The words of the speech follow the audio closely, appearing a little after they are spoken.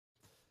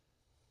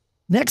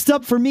Next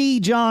up for me,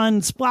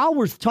 John, while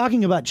we're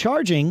talking about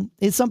charging,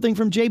 is something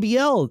from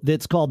JBL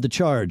that's called the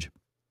Charge.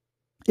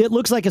 It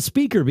looks like a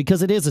speaker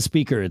because it is a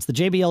speaker. It's the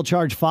JBL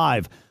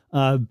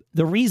Charge5.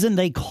 The reason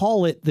they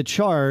call it the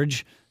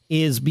Charge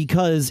is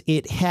because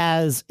it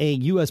has a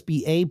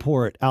USB-A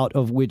port out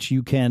of which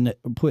you can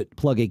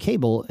plug a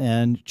cable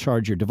and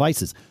charge your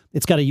devices.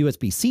 It's got a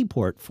USB-C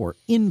port for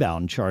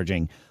inbound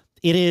charging.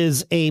 It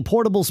is a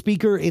portable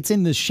speaker. It's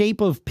in the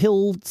shape of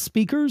pill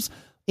speakers.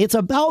 It's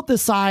about the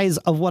size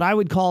of what I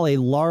would call a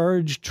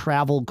large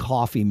travel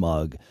coffee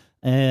mug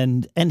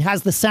and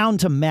has the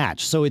sound to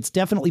match. So it's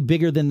definitely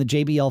bigger than the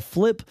JBL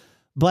Flip,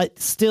 but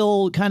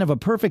still kind of a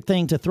perfect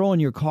thing to throw in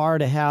your car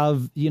to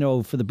have, you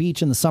know, for the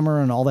beach in the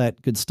summer and all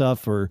that good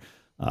stuff. Or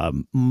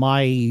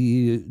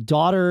my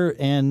daughter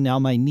and now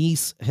my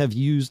niece have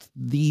used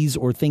these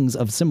or things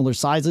of similar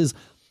sizes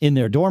in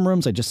their dorm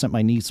rooms. I just sent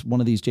my niece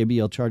one of these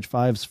JBL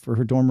Charge5s for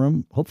her dorm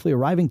room, hopefully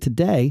arriving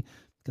today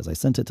because I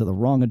sent it to the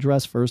wrong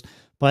address first.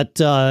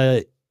 But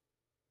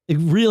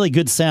really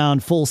good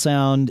sound, full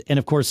sound. And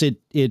of course,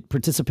 it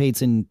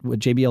participates in what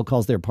JBL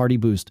calls their party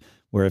boost,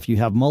 where if you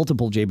have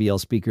multiple JBL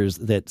speakers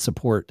that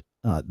support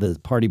the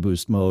party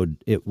boost mode,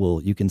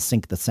 you can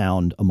sync the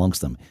sound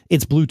amongst them.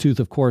 It's Bluetooth,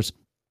 of course.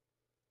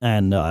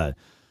 And,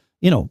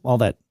 you know, all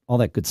that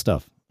good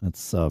stuff.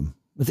 It's,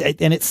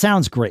 and it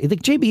sounds great. The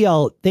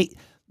JBL,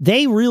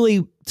 they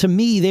really, to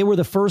me, they were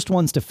the first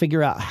ones to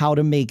figure out how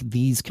to make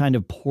these kind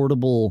of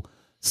portable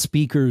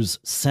speakers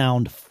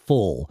sound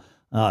full.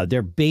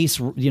 Their bass,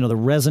 you know, the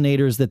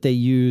resonators that they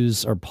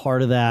use are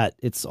part of that.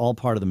 It's all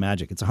part of the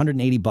magic. It's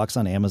 $180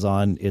 on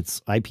Amazon. It's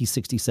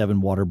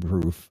IP67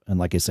 waterproof. And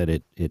like I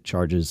said, it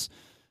charges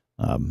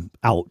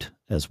out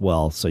as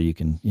well. So you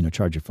can, you know,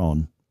 charge your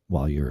phone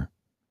while you're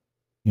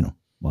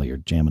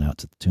jamming out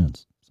to the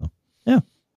tunes. So, yeah.